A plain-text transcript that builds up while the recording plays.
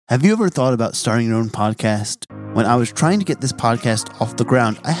Have you ever thought about starting your own podcast? When I was trying to get this podcast off the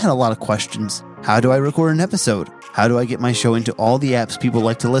ground, I had a lot of questions. How do I record an episode? How do I get my show into all the apps people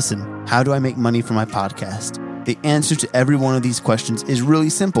like to listen? How do I make money for my podcast? The answer to every one of these questions is really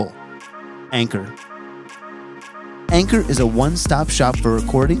simple. Anchor. Anchor is a one-stop shop for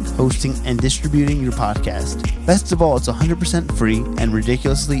recording, hosting, and distributing your podcast. Best of all, it's 100% free and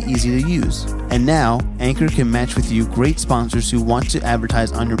ridiculously easy to use. And now, Anchor can match with you great sponsors who want to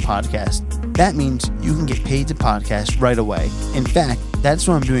advertise on your podcast. That means you can get paid to podcast right away. In fact, that's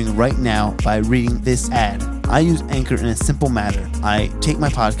what I'm doing right now by reading this ad. I use Anchor in a simple matter. I take my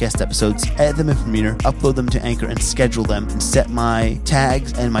podcast episodes, edit them in Premiere, upload them to Anchor, and schedule them, and set my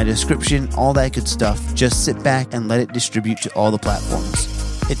tags and my description, all that good stuff. Just sit back and let it distribute to all the platforms.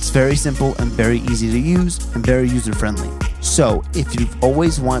 It's very simple and very easy to use and very user-friendly. So, if you've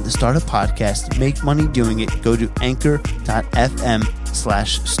always wanted to start a podcast, make money doing it, go to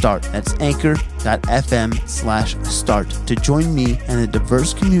anchor.fm/start. That's anchor.fm/start to join me and a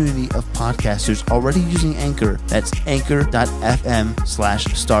diverse community of podcasters already using Anchor. That's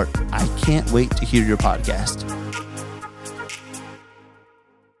anchor.fm/start. I can't wait to hear your podcast.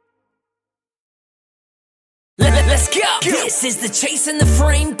 Let's go! This is the Chasing the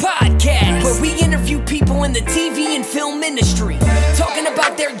Frame podcast, where we interview people in the TV and film industry, talking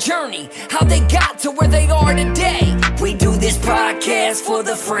about their journey, how they got to where they are today. We do this podcast for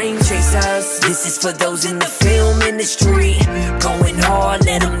the frame chasers. This is for those in the film industry, going hard,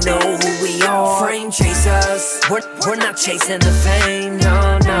 let them know who we are. Frame chasers, we're not chasing the fame,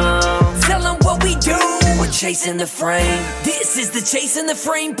 no. Tell them what we do, we're chasing the frame. This is the Chasing the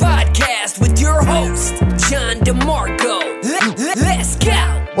Frame podcast with your host, John DeMarco. Let's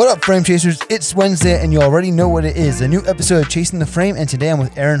go! What up, Frame Chasers? It's Wednesday, and you already know what it is. A new episode of Chasing the Frame, and today I'm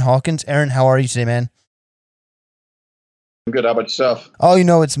with Aaron Hawkins. Aaron, how are you today, man? I'm good. How about yourself? Oh, you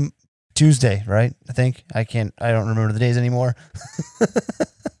know, it's Tuesday, right? I don't remember the days anymore.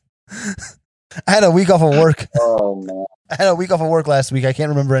 I had a week off of work. Oh, man. I had a week off of work last week. I can't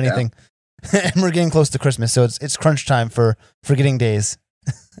remember anything. Yeah. And we're getting close to Christmas, so it's crunch time for forgetting days.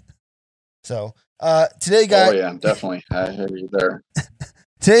 So, today, guys. Oh, yeah, definitely. I hear you there.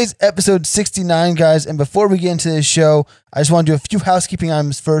 Today's episode 69, guys. And before we get into this show, I just want to do a few housekeeping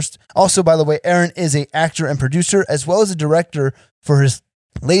items first. Also, by the way, Aaron is an actor and producer, as well as a director for his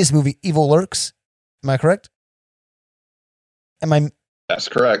latest movie, Evil Lurks. Am I correct? That's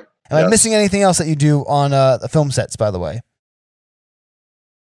correct. Am I missing anything else that you do on the film sets, by the way?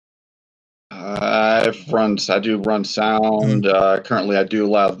 I do run sound. Currently, I do a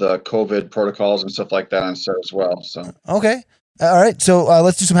lot of the COVID protocols and stuff like that on set as well. So okay. All right. So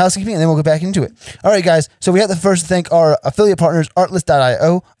let's do some housekeeping and then we'll get back into it. All right, guys. So we have to first thank our affiliate partners,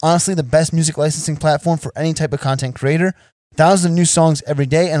 Artlist.io. Honestly, the best music licensing platform for any type of content creator. Thousands of new songs every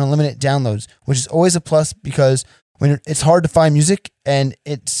day and unlimited downloads, which is always a plus because when it's hard to find music and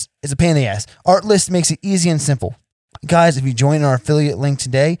it's a pain in the ass. Artlist makes it easy and simple. Guys, if you join our affiliate link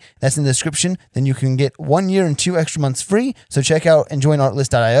today, that's in the description, then you can get 1 year and 2 extra months free. So check out and join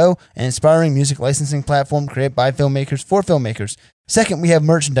Artlist.io, an inspiring music licensing platform created by filmmakers for filmmakers. Second, we have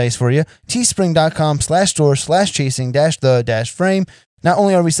merchandise for you. Teespring.com/store/chasing-the-frame. Not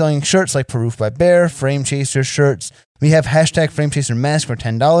only are we selling shirts like Proof by Bear, Frame Chaser shirts, we have hashtag Frame Chaser mask for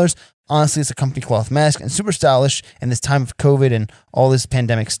 $10. Honestly, it's a comfy cloth mask and super stylish in this time of COVID and all this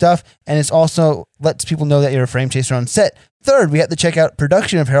pandemic stuff. And it's also lets people know that you're a frame chaser on set. Third, we have to check out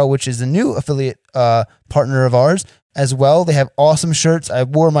Production Apparel, which is a new affiliate partner of ours as well. They have awesome shirts. I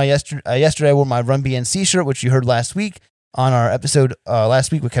wore my yesterday I wore my Run BNC shirt, which you heard last week on our episode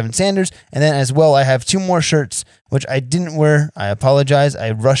last week with Kevin Sanders. And then as well, I have 2 more shirts, which I didn't wear. I apologize.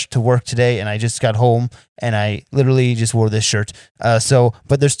 I rushed to work today and I just got home and I literally just wore this shirt. But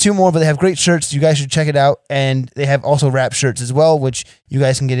there's 2 more, but they have great shirts. You guys should check it out. And they have also wrap shirts as well, which you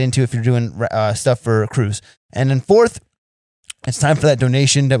guys can get into if you're doing stuff for crews. And then fourth, it's time for that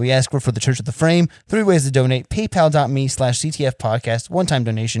donation that we ask for the Church of the Frame. 3 ways to donate: paypal.me/CTF podcast, one-time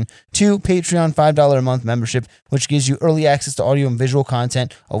donation; 2, Patreon, $5 a month membership, which gives you early access to audio and visual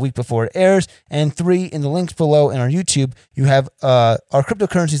content a week before it airs; and 3, in the links below in our YouTube, you have our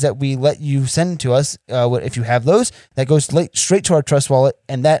cryptocurrencies that we let you send to us. If you have those, that goes straight to our Trust wallet,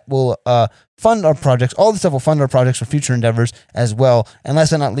 and that will fund our projects. All this stuff will fund our projects for future endeavors as well. And last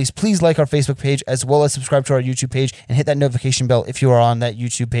but not least, please like our Facebook page as well as subscribe to our YouTube page and hit that notification bell if you are on that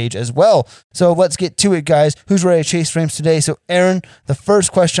YouTube page as well. So let's get to it, guys. Who's ready to chase frames today? So Aaron, the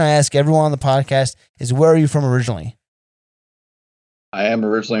first question I ask everyone on the podcast is, where are you from originally? I am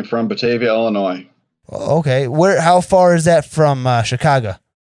originally from Batavia, Illinois. Okay. How far is that from Chicago?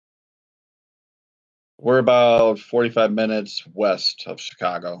 We're about 45 minutes west of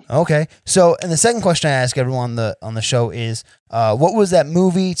Chicago. Okay. So, and the second question I ask everyone on the show is, what was that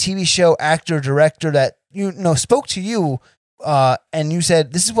movie, TV show, actor, director that spoke to you, and you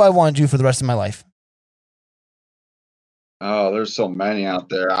said, "This is what I want to do for the rest of my life"? Oh, there's so many out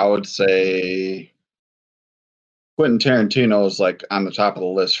there. I would say Quentin Tarantino is like on the top of the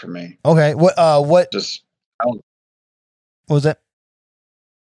list for me. Okay. What Just I don't what was that?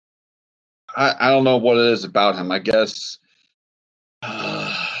 I don't know what it is about him. I guess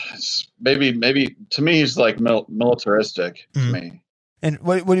it's maybe to me he's like militaristic to Mhm. me And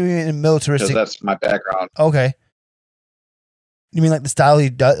what do you mean in because militaristic? that's my background. Okay. You mean like the style he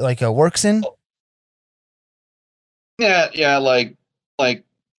does, works in? Yeah, like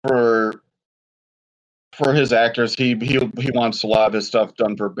for his actors, he wants a lot of his stuff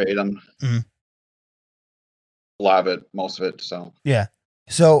done verbatim. Mhm. A lot of it, most of it. So Yeah.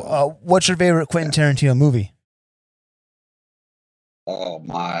 So, what's your favorite Quentin Tarantino movie? oh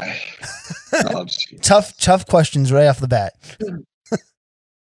my, oh, geez. Tough questions right off the bat.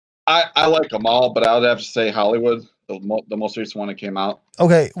 I like them all, but I would have to say Hollywood, the most recent one that came out.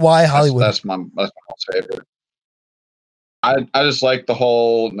 Okay, why Hollywood? That's my most favorite. I just like the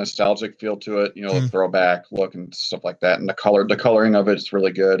whole nostalgic feel to it, the throwback look and stuff like that, and the coloring of it's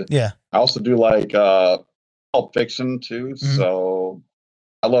really good. Yeah. I also do like Pulp Fiction too, so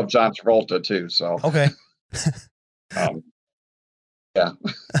I love John Travolta too. So Okay. yeah,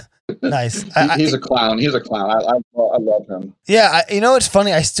 Nice. He's a clown. He's a clown. I love him. Yeah, it's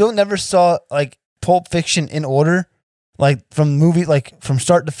funny. I still never saw like Pulp Fiction in order, like from movie, like from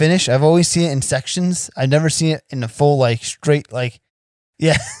start to finish. I've always seen it in sections. I've never seen it in a full, like straight, like,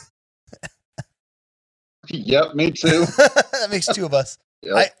 yeah. Yep, me too. That makes two of us.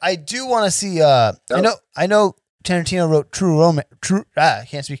 Yep. I do want to see. I know Tarantino wrote True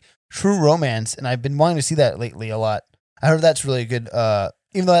Romance, and I've been wanting to see that lately a lot. I heard that's really good.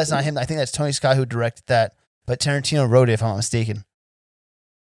 Even though that's not him, I think that's Tony Scott who directed that, but Tarantino wrote it, if I'm not mistaken.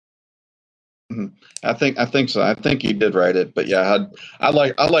 I think so. I think he did write it, but yeah, I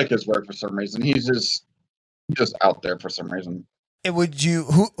like his work for some reason. He's just out there for some reason.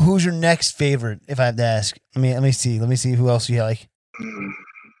 Who's your next favorite? If I have to ask, let me see who else you like.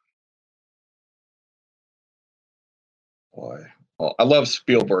 Boy, well, I love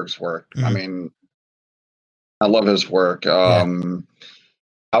Spielberg's work. I mean, I love his work. I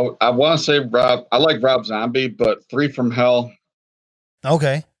want to say Rob. I like Rob Zombie, but Three from Hell.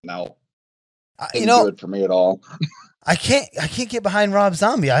 Okay. No, do it for me at all. I can't get behind Rob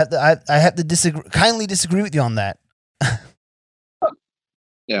Zombie. I have to kindly disagree with you on that.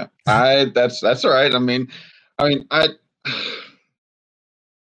 Yeah, that's all right. I mean,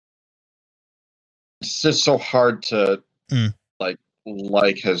 it's just so hard to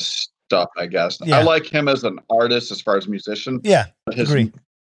like his stuff, I guess. Yeah. I like him as an artist, as far as musician. Yeah, but agree.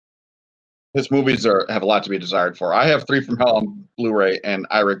 His movies have a lot to be desired for. I have Three from Hell on Blu-ray, and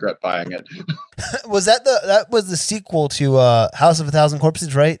I regret buying it. Was that the sequel to House of a Thousand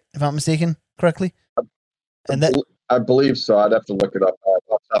Corpses, right? If I'm not mistaken, correctly. And I believe so. I'd have to look it up off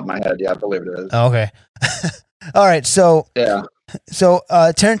the top of my head. Yeah, I believe it is. Oh, okay. All right. So yeah. So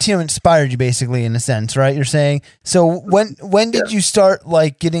Tarantino inspired you, basically, in a sense, right? You're saying. So when did you start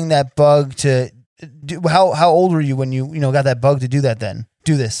like getting that bug to do? How old were you when you got that bug to do that? Then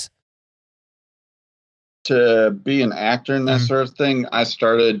do this. To be an actor and that sort of thing, I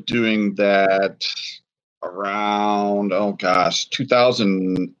started doing that around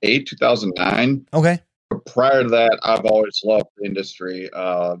 2008, 2009. Okay. But prior to that, I've always loved the industry,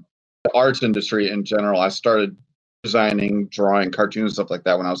 the arts industry in general. I started designing, drawing cartoons, stuff like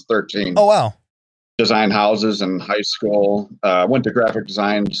that when I was 13. Oh, wow. Designed houses in high school. Went to graphic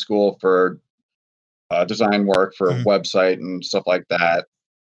design school for design work for website and stuff like that.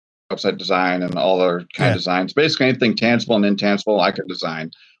 Website design and all other kind of designs. Basically anything tangible and intangible I could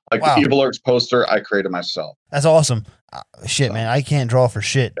design. Like the Evil Lurks poster, I created myself. That's awesome. Shit, man, I can't draw for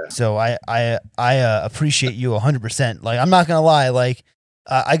shit. Yeah. So I appreciate you 100%. Like, I'm not gonna lie. Like,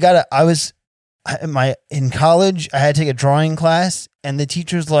 in college, I had to take a drawing class, and the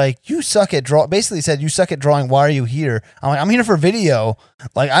teacher's like, "You suck at draw." Basically said, "You suck at drawing. Why are you here?" I'm like, "I'm here for video.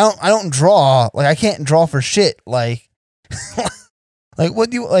 Like, I don't draw. Like, I can't draw for shit. Like, like,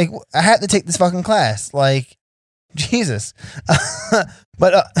 what do you like? I have to take this fucking class. Like, Jesus."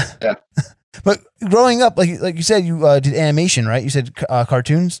 But growing up, like you said, you did animation, right? You said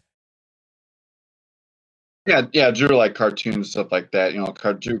cartoons. Yeah, drew like cartoons, stuff like that.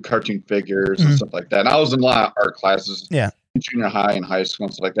 Drew cartoon figures and stuff like that. And I was in a lot of art classes. Yeah. In junior high and high school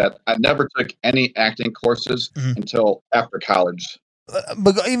and stuff like that. I never took any acting courses until after college.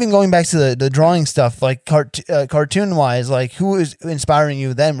 But even going back to the drawing stuff, like cartoon wise, like who is inspiring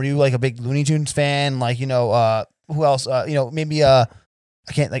you then? Were you like a big Looney Tunes fan? Like, who else? Maybe I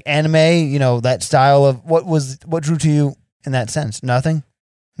can't, like anime, that style of what drew to you in that sense? Nothing?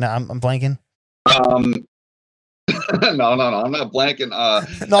 No, I'm blanking. No, I'm not blanking.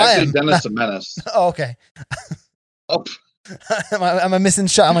 No, I actually, am. Dennis the Menace. Oh, okay. Oh, am I missing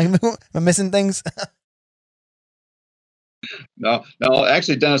shot? Am I missing things? no,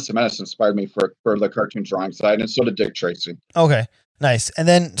 actually, Dennis the Menace inspired me for the cartoon drawing side, and so did Dick Tracy. Okay, nice. And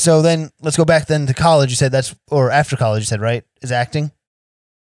then let's go back then to college. You said or after college, you said, right? Is acting?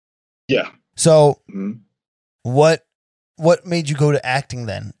 Yeah. So Mm-hmm. what made you go to acting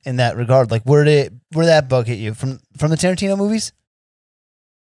then in that regard? Like where did that bug hit you? From the Tarantino movies?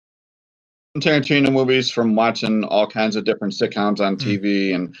 Tarantino movies, from watching all kinds of different sitcoms on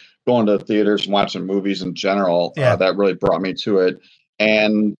TV and going to theaters and watching movies in general. Yeah. That really brought me to it.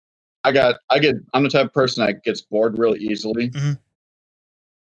 And I'm the type of person that gets bored really easily. Mhm.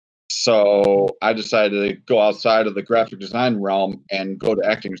 So I decided to go outside of the graphic design realm and go to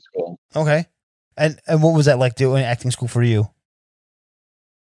acting school. Okay. And what was that like doing acting school for you?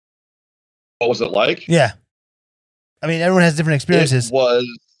 What was it like? Yeah. I mean, everyone has different experiences.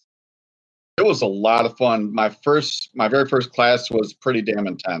 It was a lot of fun. My very first class was pretty damn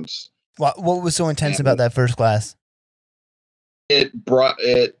intense. What was so intense about that first class? It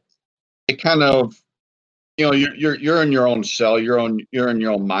kind of, you're in your own shell, you're in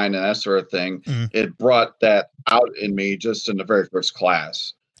your own mind and that sort of thing. Mm-hmm. It brought that out in me just in the very first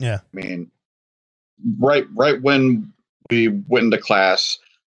class. Yeah. I mean, right when we went into class,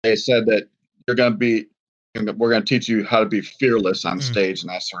 they said that we're going to teach you how to be fearless on stage and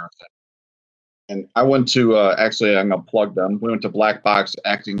that sort of thing. And I went to, actually, I'm going to plug them. We went to Black Box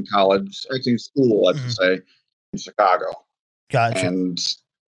Acting School, let's just say, in Chicago. Gotcha. And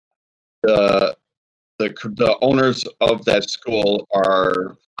the owners of that school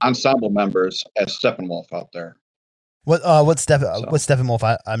are ensemble members at Steppenwolf out there. What's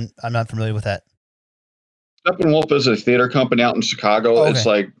Steppenwolf? I'm not familiar with that. Steppenwolf is a theater company out in Chicago. Oh, okay. It's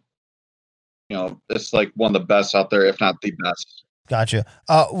like, it's like one of the best out there, if not the best. Gotcha.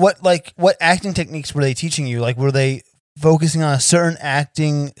 What acting techniques were they teaching you? Like, were they focusing on a certain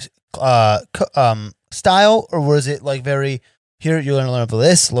acting style, or was it like very, here you're going to learn about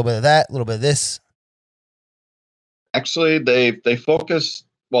this, a little bit of that, a little bit of this? Actually, they focused.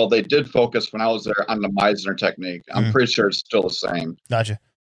 Well, they did focus when I was there on the Meisner technique. I'm pretty sure it's still the same. Gotcha.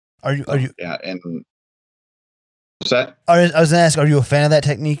 Are you? Yeah, and what's that? I was going to ask, are you a fan of that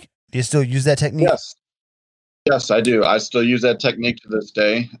technique? Do you still use that technique? Yes, I do. I still use that technique to this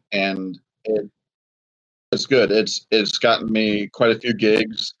day, and it's good. It's gotten me quite a few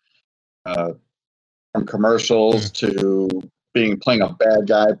gigs, from commercials to playing a bad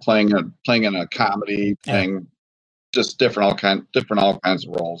guy, playing in a comedy, playing just all kinds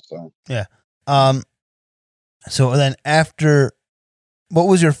of roles. So yeah. So then after, what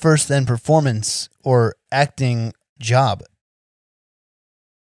was your first then performance or acting job?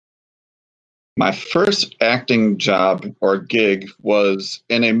 My first acting job or gig was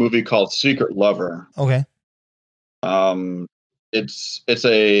in a movie called Secret Lover. Okay. It's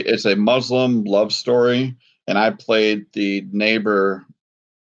a Muslim love story, and I played the neighbor.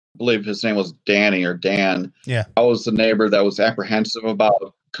 I believe his name was Danny or Dan. Yeah. I was the neighbor that was apprehensive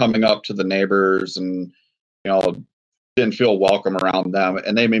about coming up to the neighbors and, didn't feel welcome around them.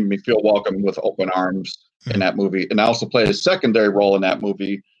 And they made me feel welcome with open arms in that movie. And I also played a secondary role in that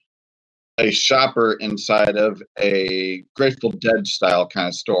movie, a shopper inside of a Grateful Dead style kind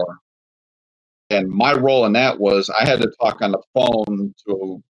of store. And my role in that was I had to talk on the phone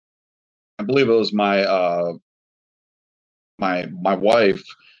to, I believe it was my wife,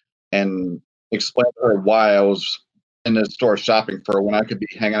 and explain to her why I was in the store shopping for her when I could be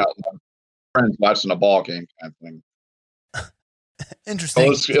hanging out with my friends watching a ball game kind of thing.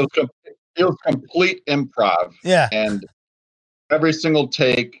 Interesting. So it was complete improv. Yeah. And every single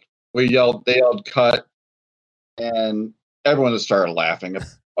take, they yelled cut, and everyone just started laughing at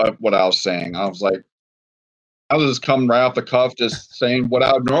what I was saying. I was like, I was just coming right off the cuff, just saying what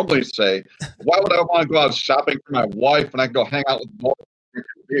I would normally say. Why would I want to go out shopping for my wife when I can go hang out with boys and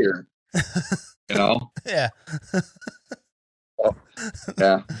drink beer? Yeah. So,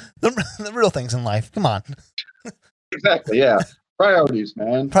 yeah. The real things in life. Come on. Exactly. Yeah. Priorities,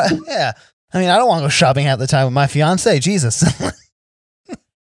 man. Yeah. I mean, I don't want to go shopping at the time with my fiance. Jesus.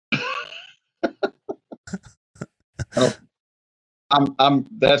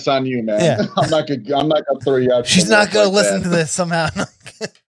 That's on you, man. Yeah. I'm not gonna throw you out. She's not gonna listen to this somehow.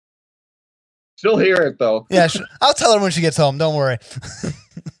 She'll hear it though. Yeah, I'll tell her when she gets home. Don't worry.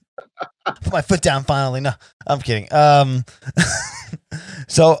 Put my foot down finally. No, I'm kidding.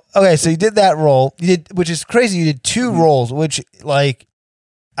 So okay, so you did that role. You did, which is crazy. You did 2 roles, which like,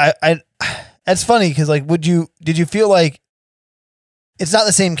 that's funny because like, did you feel like it's not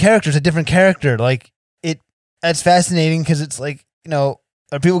the same character? It's a different character. Like that's fascinating because it's like, you know,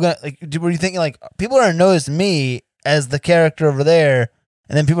 are people gonna like? Were you thinking like people are gonna notice me as the character over there,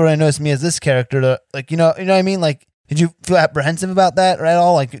 and then people are gonna notice me as this character? Like, you know what I mean? Like, did you feel apprehensive about that at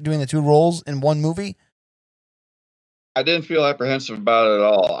all? Like doing the 2 roles in one movie? I didn't feel apprehensive about it at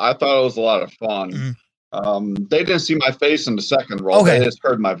all. I thought it was a lot of fun. They didn't see my face in the second role. Okay. They just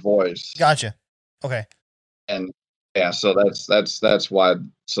heard my voice. Gotcha. Okay. And yeah, so that's why.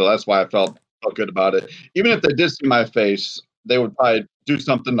 So that's why I felt good about it. Even if they did see my face, they would probably do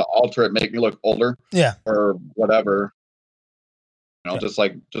something to alter it, make me look older. Yeah. Or whatever. You know, just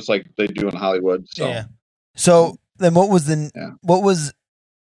like they do in Hollywood. So. Yeah. So then, what was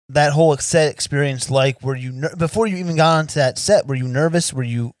that whole set experience like? Were you before you even got onto that set? Were you nervous? Were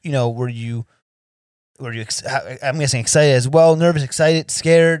you I'm guessing excited as well? Nervous, excited,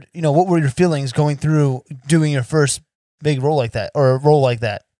 scared? You know, what were your feelings going through doing your first big role like that, or a role like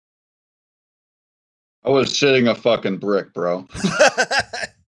that? I was shitting a fucking brick, bro.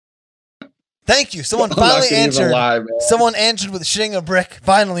 Thank you. Someone finally answered. Someone answered with shitting a brick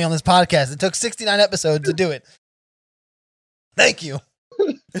finally on this podcast. It took 69 episodes to do it. Thank you.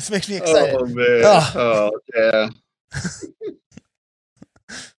 This makes me excited. Oh man. Oh yeah.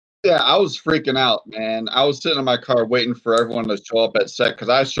 Yeah, I was freaking out, man. I was sitting in my car waiting for everyone to show up at set because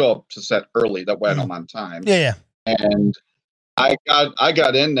I show up to set early. That way I'm on time. Yeah. And I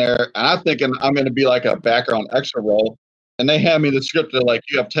got in there and I'm thinking I'm going to be like a background extra role. And they hand me the script. They're like,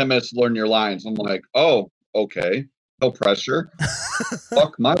 you have 10 minutes to learn your lines. I'm like, oh, okay. No pressure.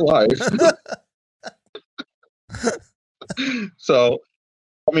 Fuck my life. So,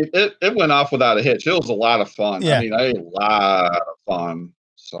 I mean, it went off without a hitch. It was a lot of fun. Yeah. I mean, a lot of fun.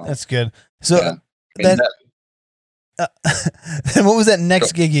 So that's good. So yeah. then what was that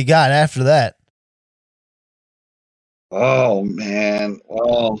next gig you got after that? Oh man.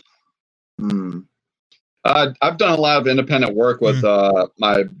 Well, I've done a lot of independent work with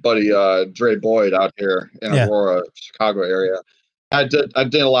my buddy Dre Boyd out here in Aurora, Chicago area. I did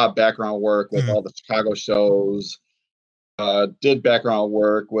a lot of background work with all the Chicago shows. Did background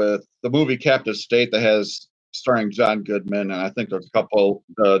work with the movie Captive State that has starring John Goodman, and I think there's a couple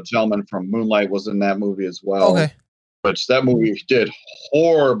gentlemen from Moonlight was in that movie as well. Okay. Which that movie did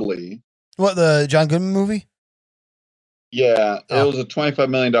horribly. What, the John Goodman movie? Yeah, it was a $25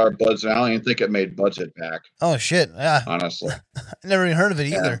 million budget. I don't even think it made budget back. Oh shit! Yeah, honestly, I never even heard of it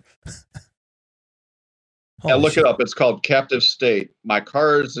either. Yeah, look it up. It's called Captive State. My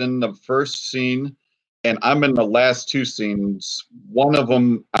car is in the first scene, and I'm in the last 2 scenes. One of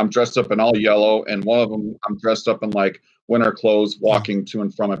them, I'm dressed up in all yellow, and one of them, I'm dressed up in like winter clothes, walking to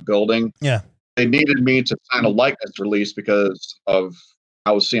and from a building. Yeah, they needed me to sign a likeness release because of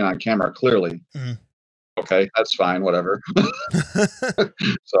I was seen on camera clearly. Okay, that's fine, whatever.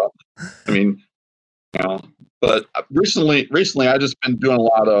 So, I mean, you know, but recently, I just been doing a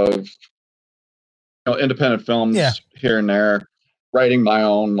lot of independent films here and there, writing my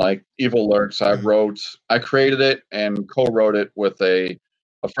own like Evil Lurks. I created it and co-wrote it with a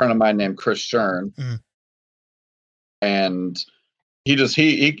friend of mine named Chris Shern, and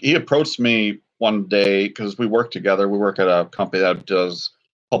he approached me one day because we work together. We work at a company that does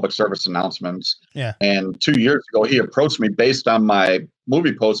public service announcements. Yeah. And 2 years ago, he approached me based on my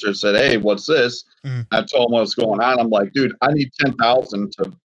movie poster and said, "Hey, what's this?" I told him what's going on. I'm like, "Dude, I need 10,000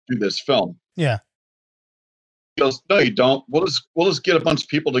 to do this film." Yeah. He goes, "No, you don't. We'll just get a bunch of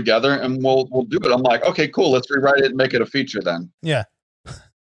people together and we'll do it." I'm like, "Okay, cool. Let's rewrite it and make it a feature then." Yeah.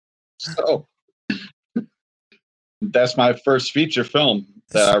 So that's my first feature film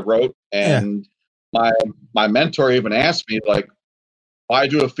that I wrote, and my mentor even asked me like, "Why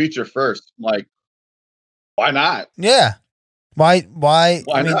do a feature first?" I'm like, why not? Yeah. Why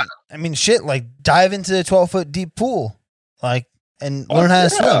not? I mean, shit, like dive into the 12-foot deep pool, like, and learn how to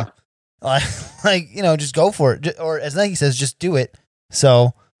swim. Like, just go for it. Or as Nike says, just do it.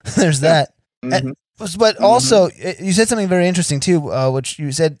 So there's that. But also you said something very interesting too, which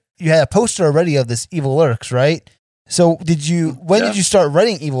you said you had a poster already of this Evil Lurks, right? So did you did you start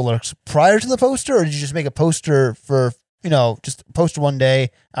writing Evil Lurks prior to the poster, or did you just make a poster for, just a poster one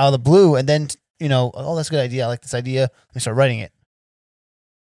day out of the blue and then, oh, that's a good idea. I like this idea. Let me start writing it.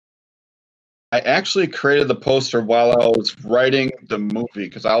 I actually created the poster while I was writing the movie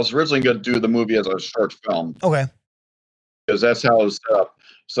because I was originally going to do the movie as a short film. Okay. Because that's how it was set up.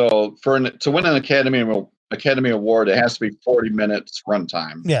 So to win an Academy Award, it has to be 40 minutes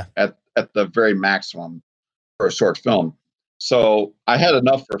runtime. Yeah. At the very maximum for a short film. So I had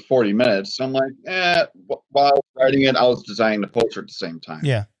enough for 40 minutes. So I'm like, while I was writing it, I was designing the poster at the same time.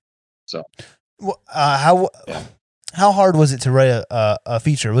 Yeah. So how hard was it to write a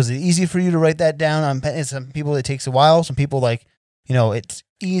feature? Was it easy for you to write that down? Some people it takes a while. Some people it's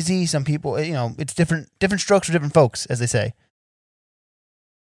easy. Some people, it's different strokes for different folks, as they say.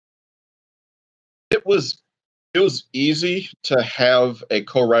 It was easy to have a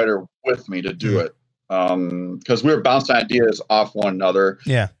co-writer with me to do it. Because we were bouncing ideas off one another.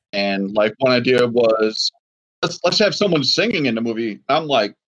 Yeah. And like one idea was, let's have someone singing in the movie. I'm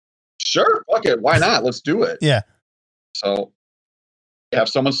like, sure, fuck it, why not? Let's do it. Yeah. So have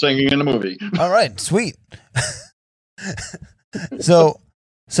someone singing in the movie. All right, sweet. So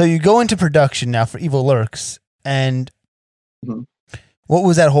you go into production now for Evil Lurks, and what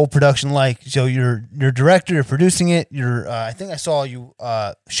was that whole production like? So you're director, you're producing it. I think I saw you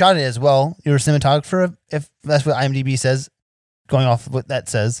shot it as well. You're a cinematographer, if that's what IMDb says, going off of what that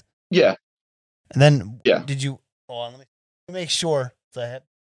says. Yeah. And then did you? Hold on, let me make sure. So I have to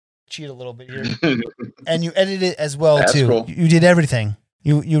cheat a little bit here. And you edited it as well. That's too. Cool. You did everything.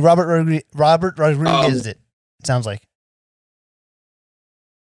 You Robert Rodriguez it. It sounds like.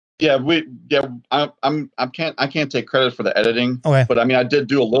 Yeah, I can't take credit for the editing. Okay. But I mean, I did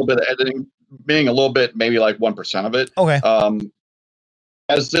do a little bit of editing, being a little bit, maybe like 1% of it. Okay.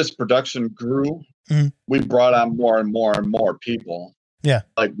 As this production grew, we brought on more and more and more people. Yeah.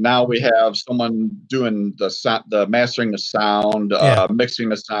 Like now we have someone doing the mastering the sound, mixing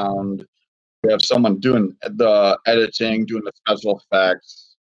the sound. We have someone doing the editing, doing the special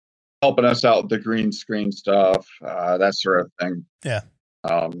effects, helping us out with the green screen stuff, that sort of thing. Yeah.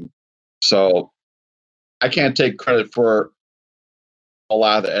 So I can't take credit for a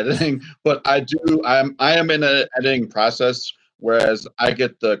lot of the editing, but I am in an editing process, whereas I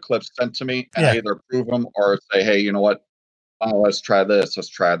get the clips sent to me and I either approve them or say, hey, you know what? Let's try this. Let's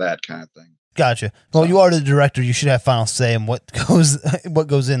try that kind of thing. Gotcha. Well, you are the director. You should have final say in what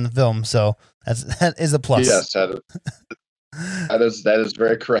goes in the film. So that is a plus. Yes, that is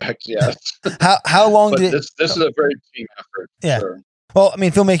very correct. Yes. How long did this is a very team effort. Yeah. Sure. Well, I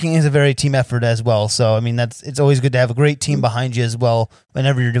mean, filmmaking is a very team effort as well. So, I mean, it's always good to have a great team behind you as well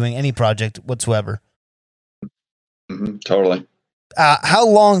whenever you're doing any project whatsoever. Totally. How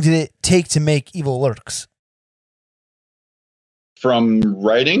long did it take to make Evil Lurks? From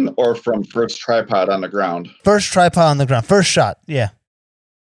writing or from first tripod on the ground? First tripod on the ground. First shot. Yeah.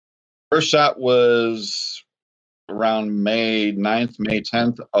 First shot was around May 9th, May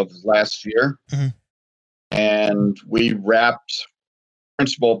 10th of last year. And we wrapped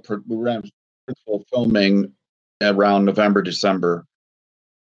principal filming around November, December.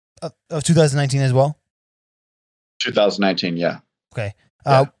 Of 2019 as well? 2019, yeah. Okay.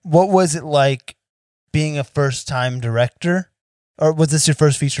 What was it like being a first-time director? Or was this your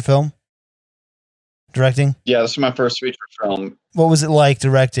first feature film? Directing? Yeah, this is my first feature film. What was it like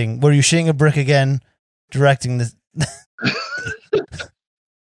directing? Were you shitting a brick again directing this?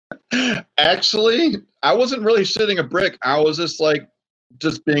 Actually, I wasn't really shitting a brick. I was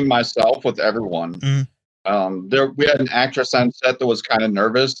just being myself with everyone. We had an actress on set that was kind of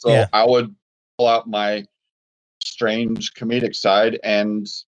nervous, so I would pull out my strange comedic side and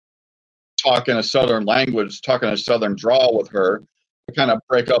talk in a Southern language, talk in a Southern drawl with her to kind of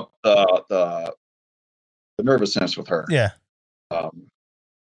break up the nervousness with her. Yeah.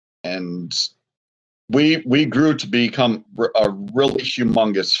 And we grew to become a really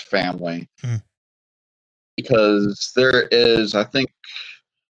humongous family because there is, I think,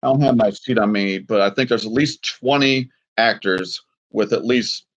 I don't have my sheet on me, but I think there's at least 20 actors with at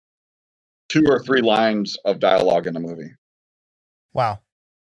least 2 or 3 lines of dialogue in the movie. Wow.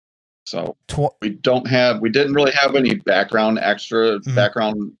 So we didn't really have any background actors,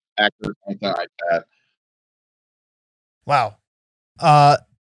 anything like that. Wow.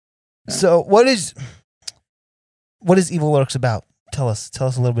 So what is Evil Lurks about? Tell us a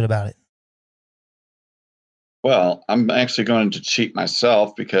little bit about it. Well, I'm actually going to cheat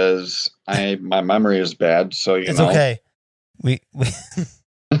myself because my memory is bad. So it's okay. We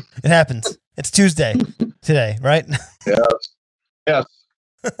it happens. It's Tuesday today, right? Yes.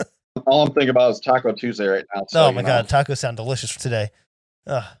 All I'm thinking about is Taco Tuesday right now. So, oh my God, tacos sound delicious for today.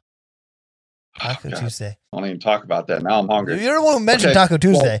 Taco Tuesday. I don't even talk about that. Now I'm hungry. You're the one who mentioned Taco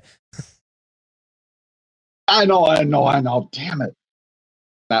Tuesday. Well, I know. Damn it.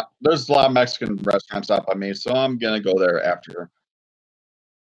 Now, there's a lot of Mexican restaurants up by me, so I'm going to go there after.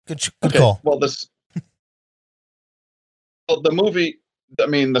 Good call. Well, the I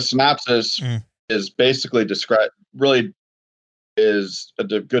mean, the synopsis is basically really is a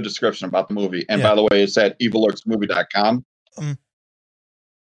good description about the movie. And by the way, it's at evillurksmovie.com.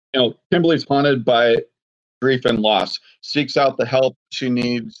 Kimberly's haunted by grief and loss, seeks out the help she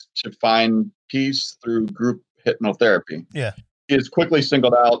needs to find peace through group hypnotherapy. Yeah. She is quickly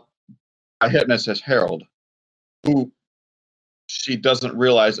singled out by hypnotist Harold, who she doesn't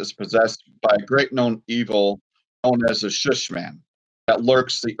realize is possessed by a great known evil known as the Shushman that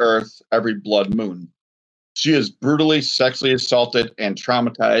lurks the earth every blood moon. She is brutally sexually assaulted and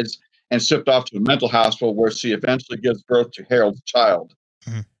traumatized and shipped off to a mental hospital where she eventually gives birth to Harold's child.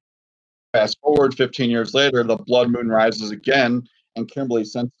 Fast forward 15 years later, the blood moon rises again, and Kimberly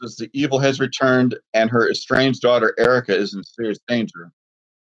senses the evil has returned and her estranged daughter Erica is in serious danger.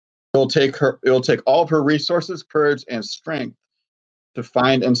 It will take all of her resources, courage, and strength to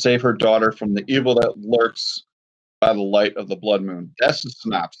find and save her daughter from the evil that lurks by the light of the blood moon. That's the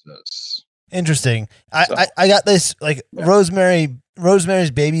synopsis. Interesting. I got this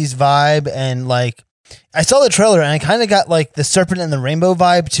Rosemary's Babies vibe, and like I saw the trailer and I kind of got like the Serpent and the Rainbow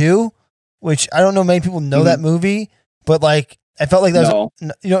vibe too, which I don't know many people know that movie, but like I felt like that was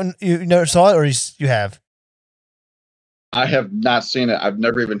you never saw it, or you have? I have not seen it. I've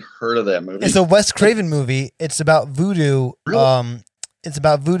never even heard of that movie. It's a Wes Craven movie. It's about voodoo. Really? It's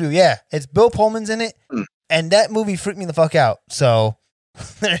about voodoo. Yeah, it's Bill Pullman's in it, and that movie freaked me the fuck out. So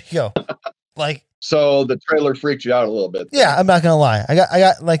there you go. Like, so the trailer freaked you out a little bit. Yeah, I'm not gonna lie. I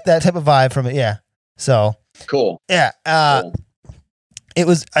got like that type of vibe from it. Yeah. So cool. Yeah. Cool. It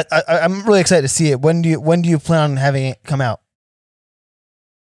was. I'm really excited to see it. When do you plan on having it come out?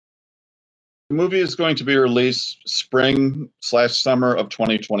 The movie is going to be released spring/summer of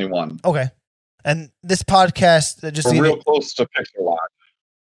 2021. Okay. And this podcast We're real close to picture lock.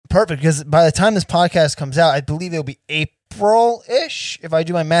 Perfect, because by the time this podcast comes out, I believe it'll be April-ish, if I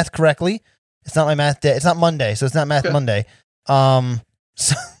do my math correctly. It's not my math day. It's not Monday, so it's not Math Monday.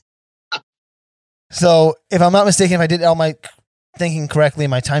 So if I'm not mistaken, if I did all my thinking correctly,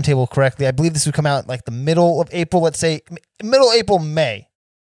 my timetable correctly, I believe this would come out like the middle of April. Let's say middle April, May.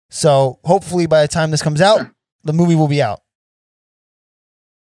 So hopefully by the time this comes out, the movie will be out.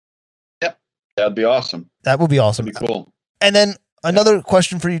 Yep, that'd be awesome. That would be awesome. That'd be cool. And then another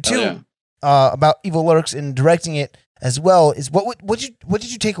question for you too, about Evil Lurks and directing it as well is what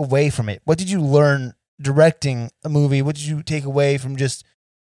did you take away from it? What did you learn directing a movie? What did you take away from just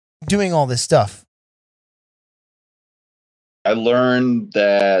doing all this stuff? I learned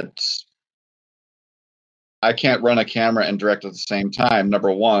that I can't run a camera and direct at the same time.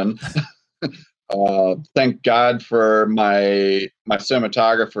 Number one, thank God for my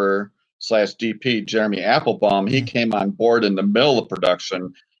cinematographer / DP, Jeremy Applebaum. He came on board in the middle of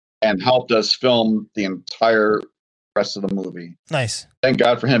production and helped us film the entire rest of the movie. Nice. Thank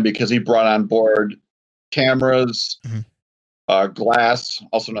God for him, because he brought on board cameras, glass,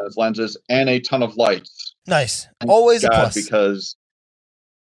 also known as lenses, and a ton of lights. Nice. Always a plus. Because,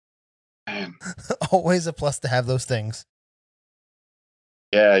 man, always a plus to have those things.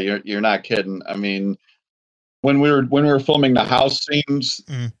 Yeah, you're not kidding. I mean, when we were filming the house scenes,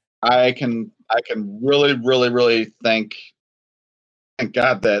 I can really thank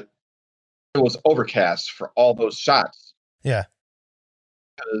God that it was overcast for all those shots. Yeah.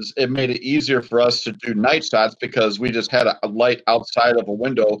 Because it made it easier for us to do night shots, because we just had a light outside of a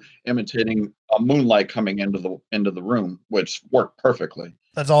window imitating a moonlight coming into the room, which worked perfectly.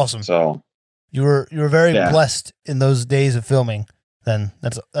 That's awesome. So you were very blessed in those days of filming. Then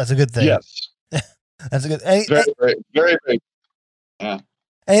that's a good thing. Yes. That's a good. Very. Yeah.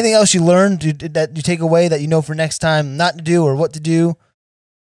 Anything else you learned that you take away that you know for next time not to do or what to do?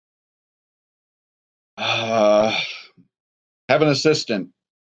 Have an assistant.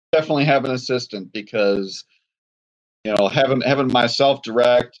 Definitely have an assistant, because having myself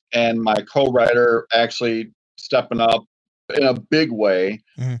direct and my co-writer actually stepping up in a big way,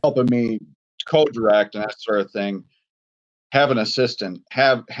 helping me co-direct and that sort of thing. Have an assistant.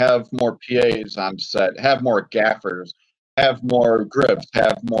 Have more PAs on set. Have more gaffers. Have more grips.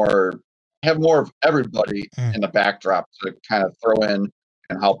 Have more of everybody in the backdrop to kind of throw in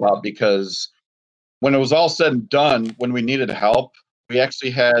and help out, because when it was all said and done, when we needed help, we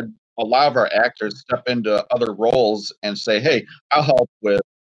actually had a lot of our actors step into other roles and say, "Hey, I'll help with,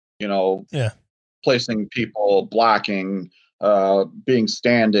 placing people, blocking, being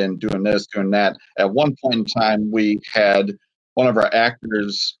stand-in, doing this, doing that." At one point in time, we had one of our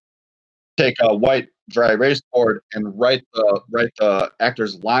actors take a white dry erase board and write the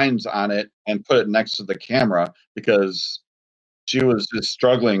actor's lines on it and put it next to the camera, because she was just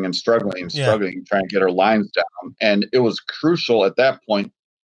struggling and struggling and struggling, trying to get her lines down. And it was crucial at that point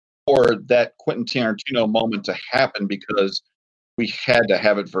for that Quentin Tarantino moment to happen because we had to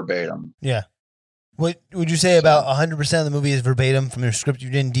have it verbatim. Yeah. What would you say about 100% of the movie is verbatim from your script? You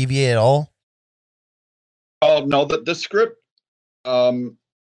didn't deviate at all? Oh, no, the script,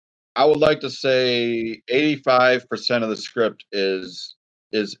 I would like to say 85% of the script is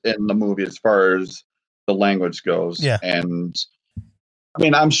in the movie as far as the language goes. Yeah. And I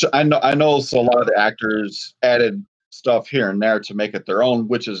mean, I'm sure I know so a lot of the actors added stuff here and there to make it their own,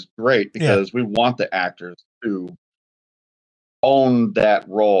 which is great because we want the actors to own that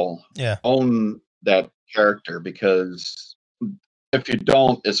role, own that character, because if you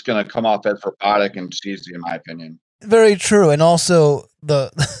don't, it's going to come off as robotic and cheesy, in my opinion. Very true. And also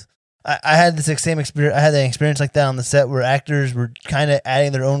I had this same experience. I had an experience like that on the set where actors were kind of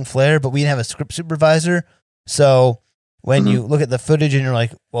adding their own flair, but we didn't have a script supervisor. So when you look at the footage and you're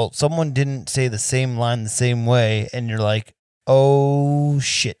like, well, someone didn't say the same line the same way, and you're like, oh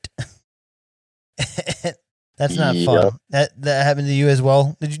shit. That's not fun. That happened to you as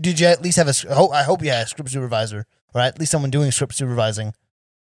well. Did you at least have I hope you had a script supervisor, or at least someone doing script supervising.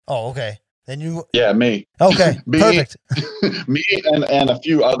 Oh, okay. Then you. Yeah, me. Okay, perfect. Me and a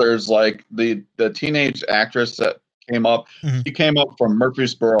few others, like the teenage actress that came up. She came up from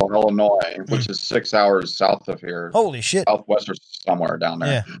Murfreesboro, Illinois, which is 6 hours south of here. Holy shit! Southwest or somewhere down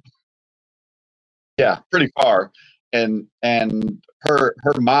there. Yeah, pretty far. And her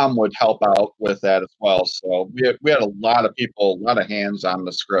mom would help out with that as well. So we had a lot of people, a lot of hands on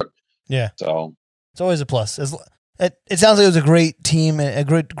the script. Yeah. So it's always a plus. It sounds like it was a great team, a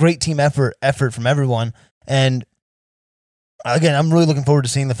great team effort from everyone. And again, I'm really looking forward to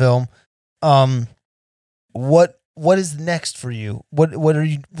seeing the film. What is next for you? What are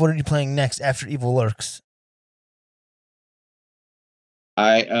you playing next after Evil Lurks?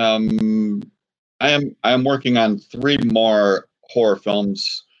 I am working on 3 more horror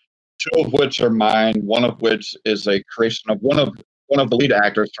films, 2 of which are mine, one of which is a creation of one of the lead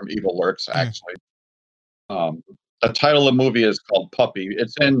actors from Evil Lurks, actually. The title of the movie is called Puppy.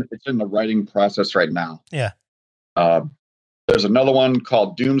 It's in the writing process right now. Yeah. There's another one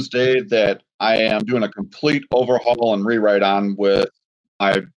called Doomsday that I am doing a complete overhaul and rewrite on with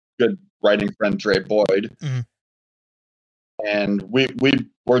my good writing friend Dre Boyd. And we're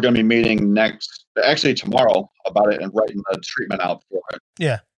going to be meeting tomorrow about it and writing a treatment out for it.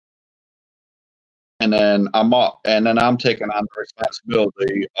 Yeah. And then I'm taking on the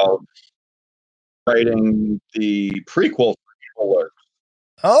responsibility of writing the prequel for Evil Lurks.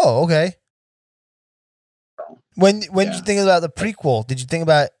 Oh, okay. When did you think about the prequel? Did you think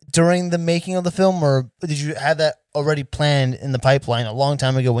about it during the making of the film, or did you have that already planned in the pipeline a long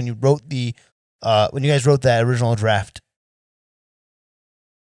time ago when you wrote when you guys wrote that original draft?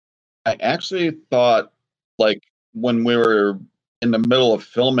 I actually thought, like, when we were in the middle of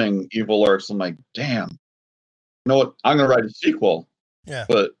filming Evil Lurks, I'm like, damn, you know what? I'm going to write a sequel. Yeah.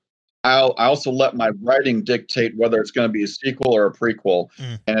 But I also let my writing dictate whether it's going to be a sequel or a prequel,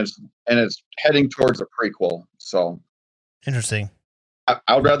 and it's heading towards a prequel. So interesting.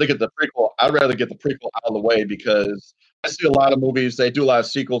 I would rather get the prequel. I'd rather get the prequel out of the way, because I see a lot of movies, they do a lot of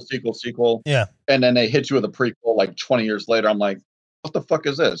sequel. Yeah. And then they hit you with a prequel like 20 years later. I'm like, what the fuck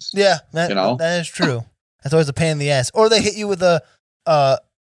is this? Yeah, that is true. That's always a pain in the ass. Or they hit you with a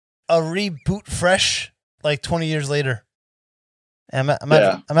reboot fresh like 20 years later. And I'm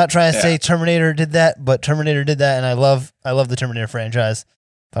not trying to say Terminator did that, but Terminator did that, and I love the Terminator franchise.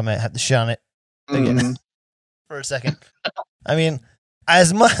 If I might have to shit on it again for a second. I mean,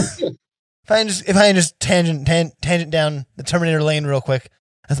 as much if I can just tangent down the Terminator lane real quick.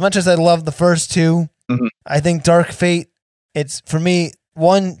 As much as I love the first 2, I think Dark Fate. It's for me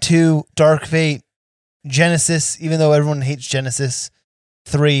 1, 2, Dark Fate, Genesis. Even though everyone hates Genesis,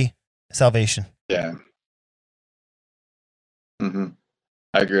 3, Salvation. Yeah. I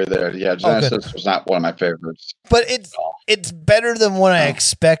agree there. Yeah, Genesis was not one of my favorites. But it's better than what I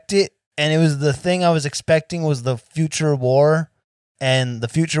expected, and it was the thing I was expecting was the future war, and the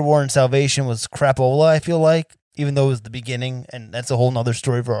future war in Salvation was crapola, I feel like, even though it was the beginning, and that's a whole nother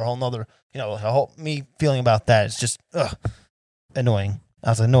story for a whole nother, me feeling about that. It's just annoying. I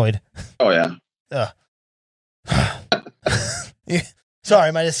was annoyed. Oh, yeah. Yeah.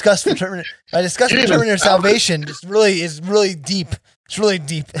 Sorry, my disgust for Terminator Salvation is really deep. It's really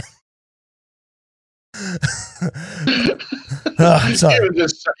deep. I'm sorry.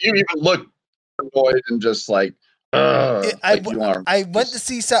 You even look annoyed and just like. I went to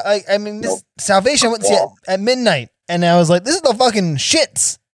see. Salvation. I went to see it at midnight, and I was like, "This is the fucking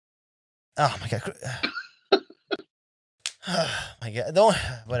shits." Oh my god. My God, don't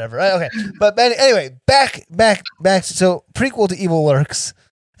whatever. Okay, but anyway, back. So prequel to Evil Lurks.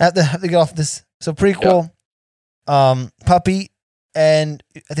 I have to get off this. So prequel, Puppy, and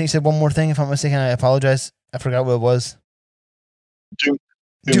I think you said one more thing. If I'm mistaken, I apologize. I forgot what it was.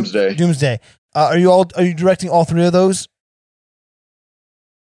 Doomsday. Doomsday. Are you directing all three of those?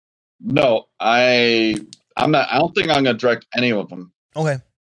 No, I'm not. I don't think I'm going to direct any of them. Okay,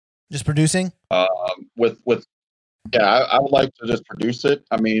 just producing. I would like to just produce it.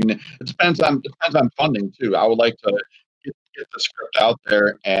 I mean, it depends on funding too. I would like to get the script out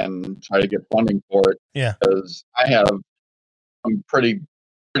there and try to get funding for it. Yeah, because I have some pretty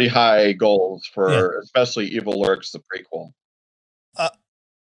high goals for especially Evil Lurks, the prequel.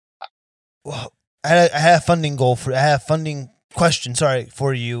 Well, I had a funding goal for. I had a funding question. Sorry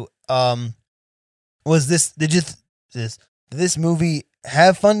for you. Was this did this movie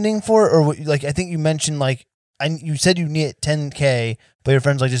have funding for it, or like I think you mentioned like you said you need $10K, but your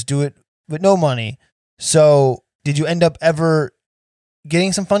friends like just do it with no money. So did you end up ever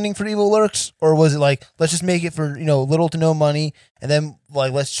getting some funding for Evil Lurks, or was it like let's just make it for little to no money, and then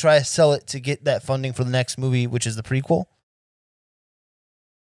like let's try to sell it to get that funding for the next movie, which is the prequel?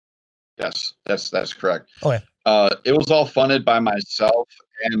 Yes, that's correct. Okay. It was all funded by myself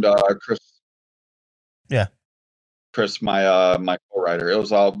and Chris. Yeah. Chris, my co-writer. It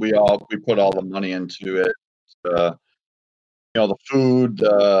was all we put all the money into it. The food,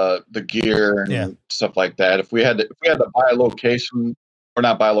 the gear, and stuff like that. If we had to buy a location, or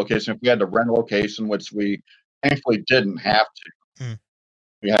not buy a location, if we had to rent a location, which we thankfully didn't have to.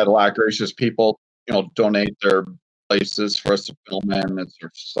 We had a lot of gracious people, donate their places for us to film in and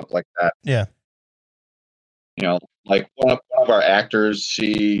stuff like that. Yeah. Like one of our actors,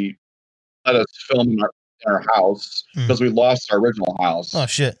 she let us film in our house because we lost our original house. Oh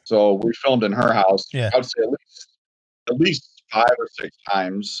shit! So we filmed in her house. Yeah. I would say at least 5 or 6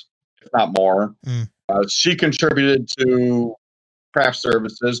 times, if not more. She contributed to craft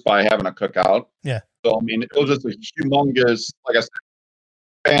services by having a cookout. Yeah. So I mean, it was just a humongous, like I said,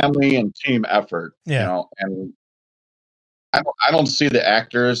 family and team effort. Yeah. And I don't see the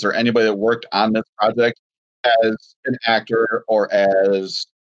actors or anybody that worked on this project as an actor or as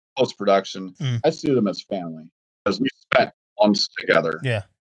post-production. I see them as family because we spent months together. Yeah.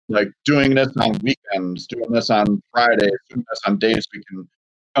 Like doing this on weekends, doing this on Fridays, doing this on days we can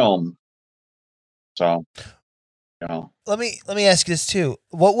film. So, Let me ask you this too.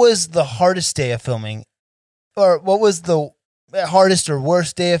 What was the hardest day of filming? Or what was the hardest or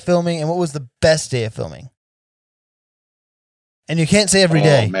worst day of filming, and what was the best day of filming? And you can't say every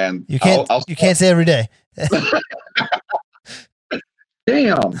day. Man. You can't you can't say every day.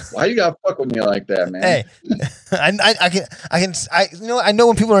 Damn, why you gotta fuck with me like that, man? Hey, I know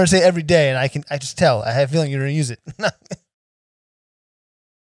when people are gonna say every day, and I just tell. I have a feeling you're gonna use it.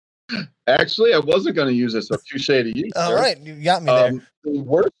 Actually, I wasn't gonna use it, so touche to you. All right, you got me there.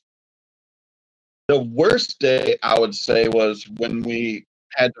 The worst day I would say was when we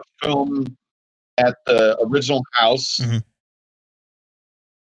had to film at the original house,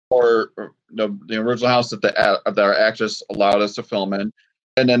 or the original house that our actress allowed us to film in,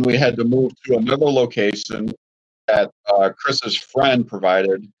 and then we had to move to another location that Chris's friend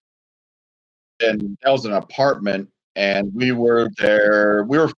provided, and that was an apartment. And we were there.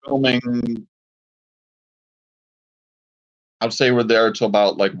 We were filming. I'd say we're there until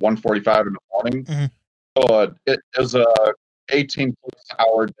about like 1:45 in the morning. So it was a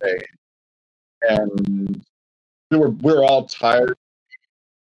 18-plus-hour day, and we were all tired.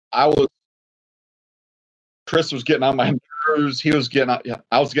 Chris was getting on my nerves. He was getting on.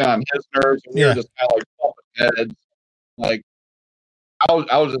 I was getting on his nerves. And we were just kind of like bumping heads. Like I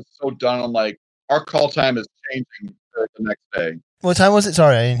was just so done. I'm like, our call time is changing for the next day. What time was it?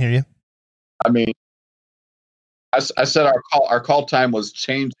 Sorry, I didn't hear you. I mean, I said our call time was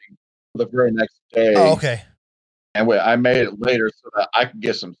changing for the very next day. Oh, okay. And I made it later so that I could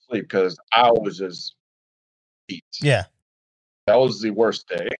get some sleep because I was just beat. Yeah. That was the worst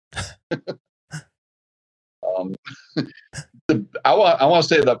day. I want to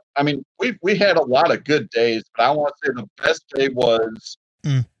say that. I mean, we had a lot of good days, but I want to say the best day was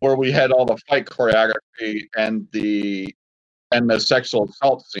where we had all the fight choreography and the sexual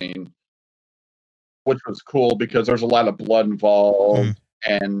assault scene, which was cool because there's a lot of blood involved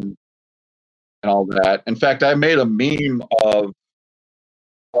and all that. In fact, I made a meme of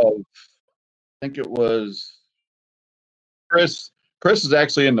I think it was Chris. Chris is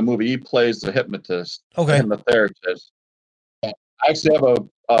actually in the movie. He plays the hypnotist, the hypnotherapist. I actually have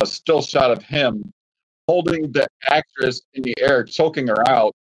a still shot of him holding the actress in the air, choking her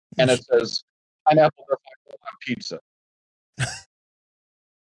out, and it says "pineapple on pizza."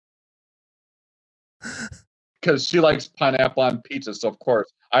 Because she likes pineapple on pizza, so of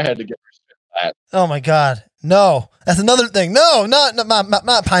course I had to get her that. Oh my God. No, that's another thing. No,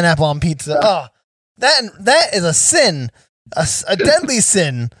 not pineapple on pizza. Oh, that is a sin, a deadly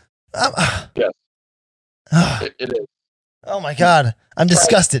sin. Yes. It is. Oh my God. I'm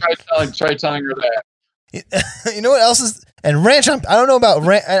disgusted. Try telling her that. You know what else is, and ranch on, I don't know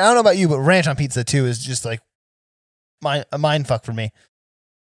about you, but ranch on pizza too is just like a mind fuck for me.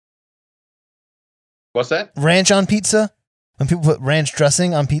 What's that? Ranch on pizza? When people put ranch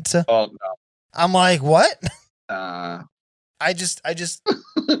dressing on pizza? Oh no. I'm like, what? Uh, I just I just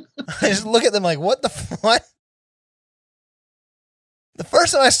look at them like, what the what? The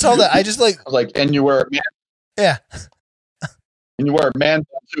first time I saw that, I just like, I was like, and you wear man, yeah. and you wear a man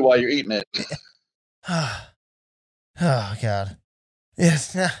bun too while you're eating it. Oh God.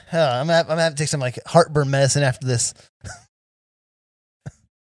 Yes. I'm gonna have to take some like heartburn medicine after this.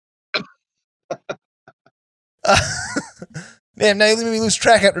 Damn, now you let me lose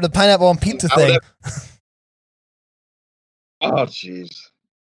track after the pineapple on pizza thing. Oh jeez.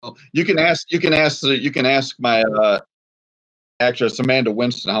 Well, you can ask my actress Amanda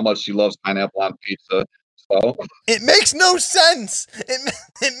Winston how much she loves pineapple on pizza. So it makes no sense.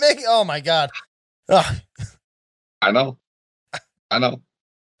 It makes, oh my God. Oh. I know. All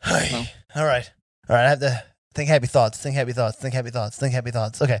right. I have to think happy thoughts.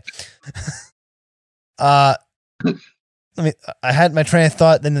 Okay. I had my train of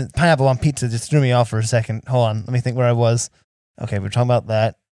thought, then the pineapple on pizza just threw me off for a second. Hold on. Let me think where I was. Okay, we're talking about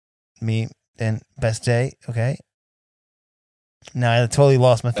that. Me and best day. Okay. Now I totally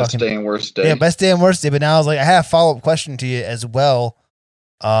lost my best fucking day and worst day. Yeah, best day and worst day. But now I was like, I have a follow-up question to you as well.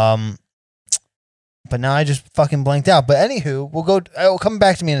 But now I just fucking blanked out. But anywho, it'll come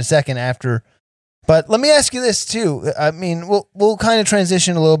back to me in a second after. But let me ask you this too. I mean, we'll kind of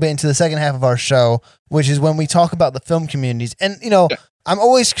transition a little bit into the second half of our show, which is when we talk about the film communities. And, yeah. I'm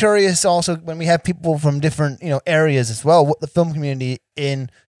always curious also when we have people from different, areas as well, what the film community in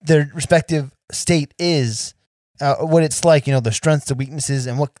their respective state is, what it's like, the strengths, the weaknesses,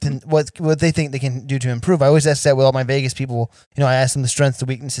 and what they think they can do to improve. I always ask that with all my Vegas people. I ask them the strengths, the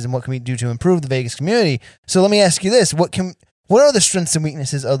weaknesses, and what can we do to improve the Vegas community. So let me ask you this: what are the strengths and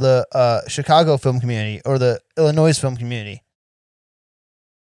weaknesses of the Chicago film community or the Illinois film community?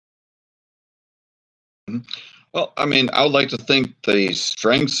 Well, I mean, I would like to think the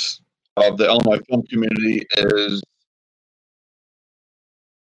strengths of the Illinois film community is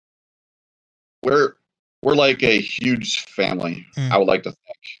we're like a huge family. I would like to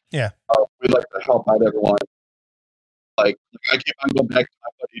think. Yeah. We like to help out everyone. Like I keep on going back to my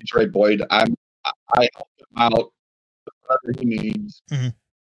buddy Dre Boyd. I help him out with whatever he needs. Mm-hmm.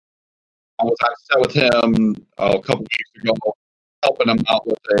 I sat with him a couple weeks ago, helping him out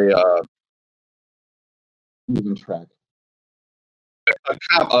with a moving track,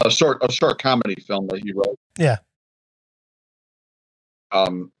 a short comedy film that he wrote. Yeah.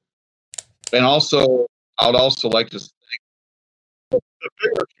 And also, I would also like to say the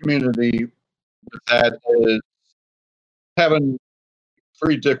bigger community with that is having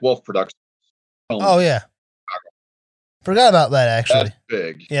free Dick Wolf Productions. Oh yeah. Forgot about that actually. That's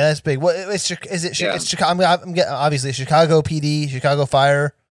big. Yeah, that's big. What is it? Yeah. It's Chicago. I'm getting obviously Chicago PD, Chicago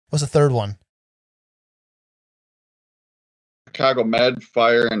Fire. What's the third one? Chicago Med,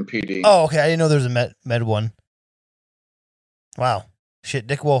 Fire, and PD. Oh, okay. I didn't know there was a med one. Wow. Shit,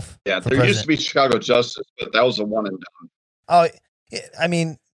 Dick Wolf. Yeah, there used to be Chicago Justice, but that was a one and done. Oh, I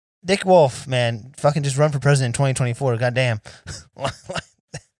mean, Dick Wolf, man, fucking just run for president in 2024. Goddamn.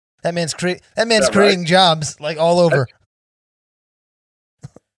 That man's creating jobs like all over.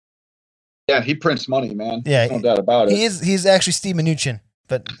 Yeah, he prints money, man. Yeah, no doubt about it. He's actually Steve Mnuchin,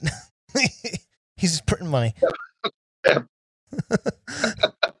 but he's just printing money. Yeah.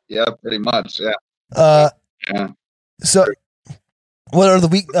 Yeah, pretty much. Yeah. Yeah. So, what are the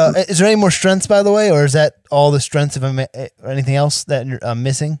weak? Is there any more strengths, by the way, or is that all the strengths of or anything else that you're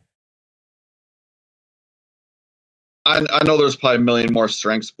missing? I know there's probably a million more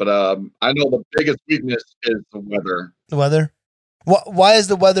strengths, but I know the biggest weakness is the weather. The weather? Why is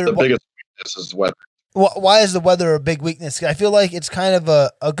the weather? The biggest weakness is weather. Why is the weather a big weakness? I feel like it's kind of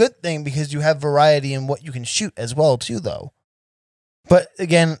a good thing because you have variety in what you can shoot as well, too, though. But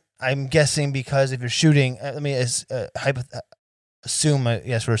again, I'm guessing because if you're shooting, let me assume, I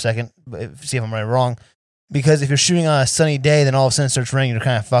guess, for a second, see if I'm right or wrong. Because if you're shooting on a sunny day, then all of a sudden it starts raining, you're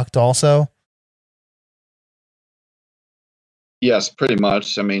kind of fucked also. Yes, pretty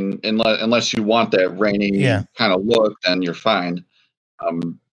much. I mean, unless you want that rainy kind of look, then you're fine.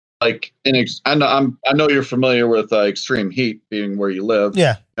 like I know you're familiar with extreme heat being where you live.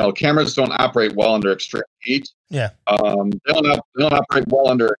 Yeah. Cameras don't operate well under extreme heat. Yeah. They don't operate well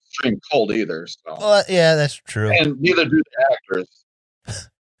under extreme cold either. So. Well, yeah, that's true. And neither do the actors.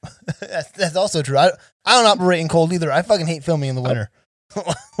 that's also true. I don't operate in cold either. I fucking hate filming in the winter.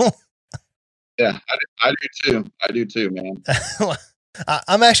 Yeah, I do too, man.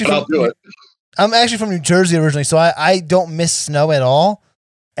 I'm actually I'll do it. I'm actually from New Jersey originally, so I don't miss snow at all.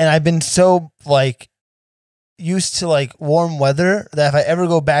 And I've been so like used to like warm weather that if I ever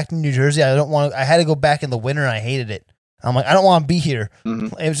go back to New Jersey, I had to go back in the winter and I hated it. I'm like, I don't want to be here.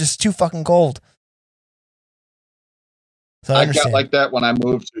 Mm-hmm. It was just too fucking cold. So I got like that when I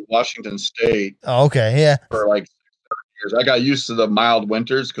moved to Washington State. Oh, okay. Yeah. For like 6 years. I got used to the mild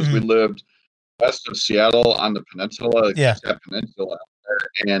winters because we lived west of Seattle on the peninsula. Yeah. That peninsula out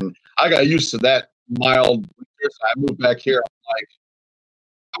there. And I got used to that mild winters. I moved back here. I'm like,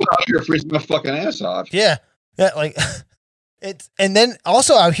 I'm out here freezing my fucking ass off. Yeah. Yeah. Like and then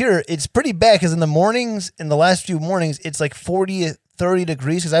also out here, it's pretty bad because in the mornings, in the last few mornings, it's like 40, 30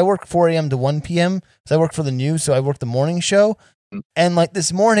 degrees because I work 4 a.m. to 1 p.m. because I work for the news. So I work the morning show. And like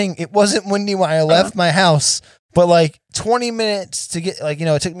this morning, it wasn't windy when I left my house, but like 20 minutes to get like,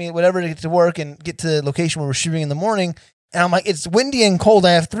 it took me whatever to get to work and get to the location where we're shooting in the morning. And I'm like, it's windy and cold.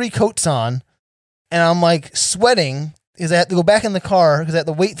 I have 3 coats on and I'm like sweating because I have to go back in the car because I have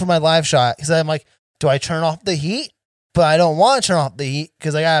to wait for my live shot. Because I'm like, do I turn off the heat? But I don't want to turn off the heat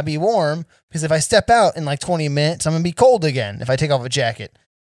because I gotta be warm. Because if I step out in like 20 minutes, I'm gonna be cold again if I take off a jacket.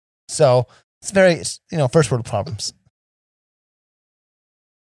 So it's very, first world problems.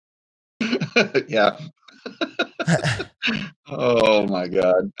 Yeah. Oh my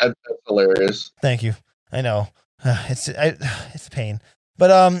God, that's hilarious. Thank you. I know it's a pain.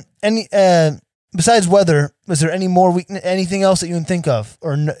 But besides weather, was there any more anything else that you can think of,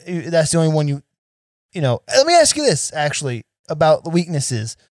 or that's the only one let me ask you this actually about the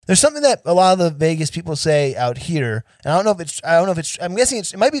weaknesses. There's something that a lot of the Vegas people say out here, and I don't know if it's, I'm guessing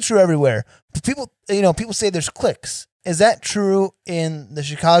it might be true everywhere. But people say there's clicks. Is that true in the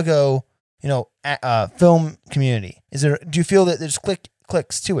Chicago, film community? Do you feel that there's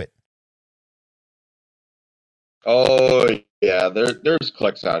clicks to it? Oh yeah, there's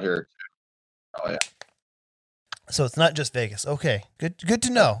clicks out here. Oh yeah. So it's not just Vegas. Okay, good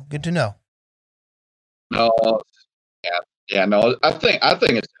to know. Good to know. No, yeah, no. I think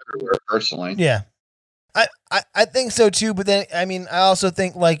it's everywhere personally. Yeah, I think so too. But then I also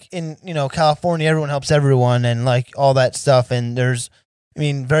think like in California, everyone helps everyone and like all that stuff. And there's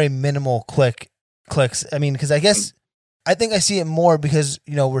very minimal clicks. Because I guess I think I see it more because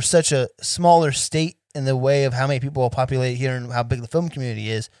we're such a smaller state in the way of how many people populate here and how big the film community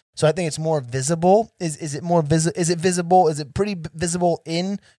is. So I think it's more visible. Is it more visible? Is it visible? Is it pretty visible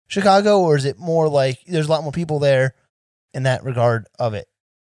in Chicago, or is it more like there's a lot more people there in that regard of it?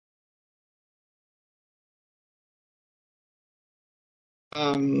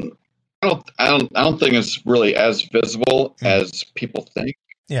 I don't think it's really as visible as people think.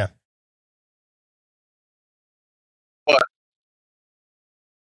 Yeah.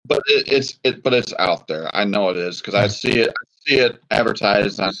 But it's out there. I know it is because I see it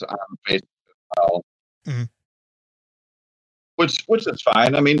advertised on Facebook as well. Mm-hmm. Which is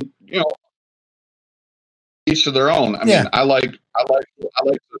fine. Each to their own. I like who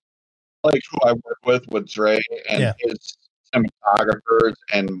I work with Dre and his cinematographers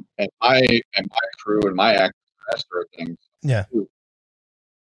and my crew and my actors and that sort of thing. Yeah.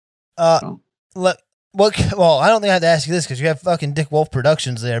 Well, I don't think I have to ask you this because you have fucking Dick Wolf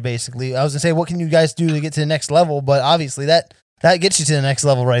Productions there, basically. I was gonna say, what can you guys do to get to the next level? But obviously that gets you to the next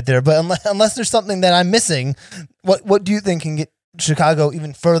level right there. But unless there's something that I'm missing, what do you think can get Chicago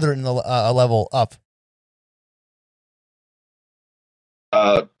even further in the level up?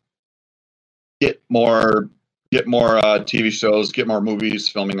 Get more TV shows, get more movies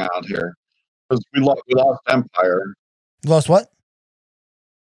filming out here. Because we lost Empire. You lost what?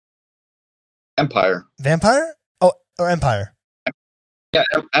 Empire. Vampire? Oh, or Empire? Yeah,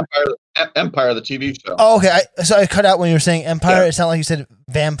 Empire, the TV show. Oh, okay. So I cut out when you were saying Empire. Yeah. It sounded like you said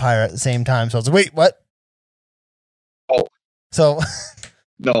vampire at the same time. So I was like, wait, what? Oh. So.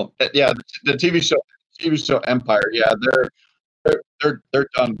 No, yeah, the TV show Empire. Yeah, they're done. They're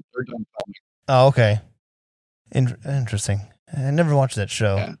done filming. Oh, okay. Interesting. I never watched that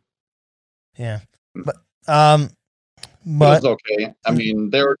show. Yeah. But it was okay.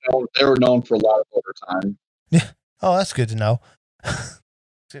 They were known for a lot of overtime. Yeah. Oh, that's good to know.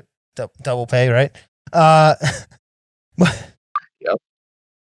 Double pay, right? Yep.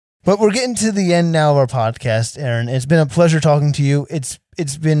 But we're getting to the end now of our podcast, Aaron. It's been a pleasure talking to you. It's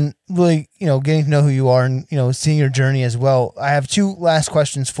it's been really, getting to know who you are and, seeing your journey as well. I have two last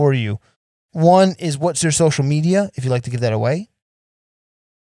questions for you. One is, what's your social media, if you'd like to give that away?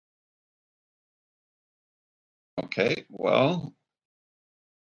 Okay, well,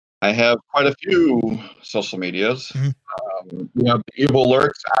 I have quite a few social medias. We have Evil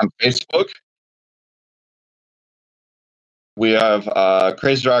Lurks on Facebook. We have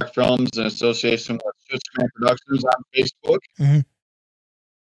Crazy Rock Films in association with Shoot Productions on Facebook. Mm-hmm.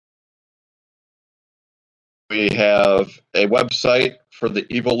 We have a website for the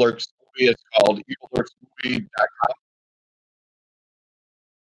Evil Lurks movie. It's called evillurksmovie.com.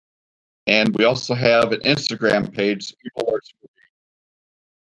 And we also have an Instagram page, Evil Lurks Movie.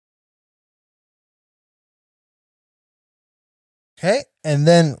 Okay. And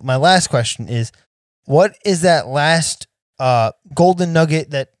then my last question is, what is that last golden nugget,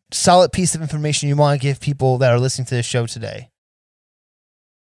 that solid piece of information you want to give people that are listening to this show today?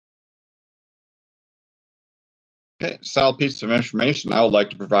 Okay, solid piece of information I would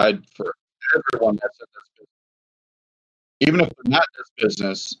like to provide for everyone that's in this business, even if they're not in this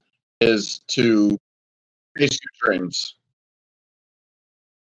business, is to chase your dreams.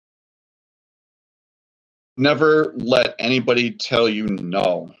 Never let anybody tell you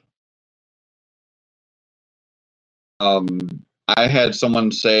no. I had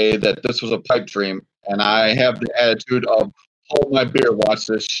someone say that this was a pipe dream, and I have the attitude of, hold my beer, watch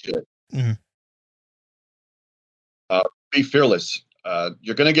this shit. Mm-hmm. Be fearless.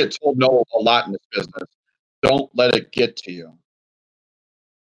 You're going to get told no a lot in this business. Don't let it get to you.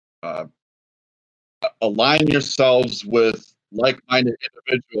 Align yourselves with like-minded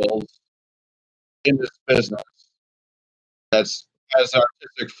individuals in this business that's has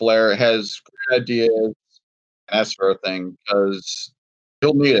artistic flair, has great ideas, and that sort of thing, because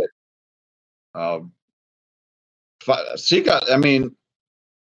you'll need it. Seek out. I mean,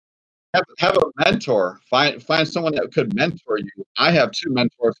 have a mentor. Find someone that could mentor you. I have two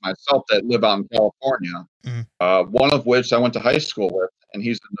mentors myself that live out in California. Mm-hmm. One of which I went to high school with, and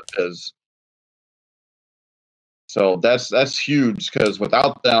he's in the biz. So that's huge, because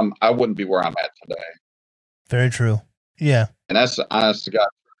without them, I wouldn't be where I'm at today. Very true. Yeah. And that's honest to God,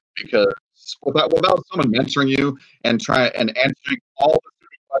 because without someone mentoring you and answering all the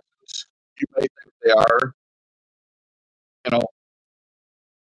questions you may think they are,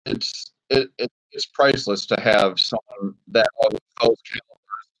 it's priceless to have someone that of those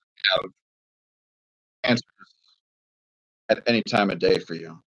calibers have answers at any time of day for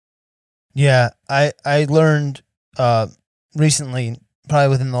you. Yeah, I learned recently, probably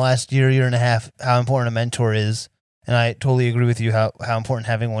within the last year and a half, how important a mentor is. And I totally agree with you how important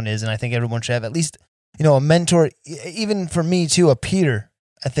having one is. And I think everyone should have at least, a mentor, even for me too, a peer,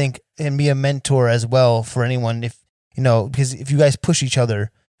 I think, and be a mentor as well for anyone. If, because if you guys push each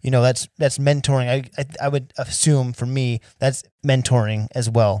other, that's mentoring. I would assume for me, that's mentoring as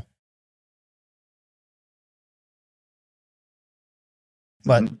well.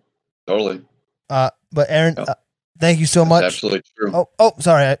 But totally. But Aaron, thank you so much. Absolutely true. Oh,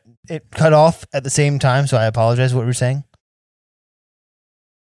 sorry. It cut off at the same time, so I apologize. What were you saying?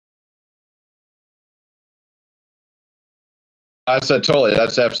 I said totally.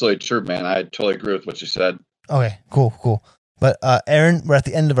 That's absolutely true, man. I totally agree with what you said. Okay, cool. But Aaron, we're at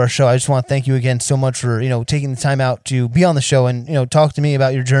the end of our show. I just want to thank you again so much for taking the time out to be on the show and talk to me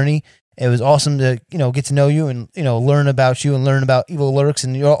about your journey. It was awesome to get to know you and learn about you and learn about Evil Lurks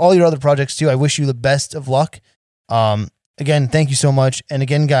and all your other projects too. I wish you the best of luck. Again, thank you so much. And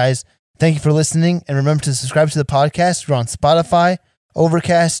again, guys, thank you for listening. And remember to subscribe to the podcast. We're on Spotify,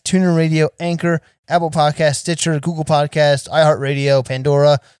 Overcast, TuneIn Radio, Anchor, Apple Podcast, Stitcher, Google Podcast, iHeartRadio,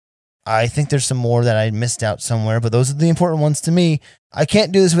 Pandora. I think there's some more that I missed out somewhere, but those are the important ones to me. I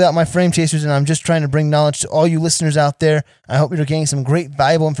can't do this without my frame chasers, and I'm just trying to bring knowledge to all you listeners out there. I hope you're getting some great,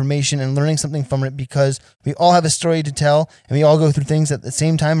 valuable information and learning something from it, because we all have a story to tell, and we all go through things at the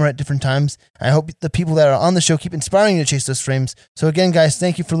same time or at different times. I hope the people that are on the show keep inspiring you to chase those frames. So again, guys,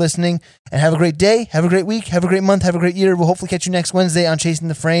 thank you for listening, and have a great day, have a great week, have a great month, have a great year. We'll hopefully catch you next Wednesday on Chasing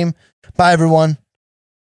the Frame. Bye, everyone.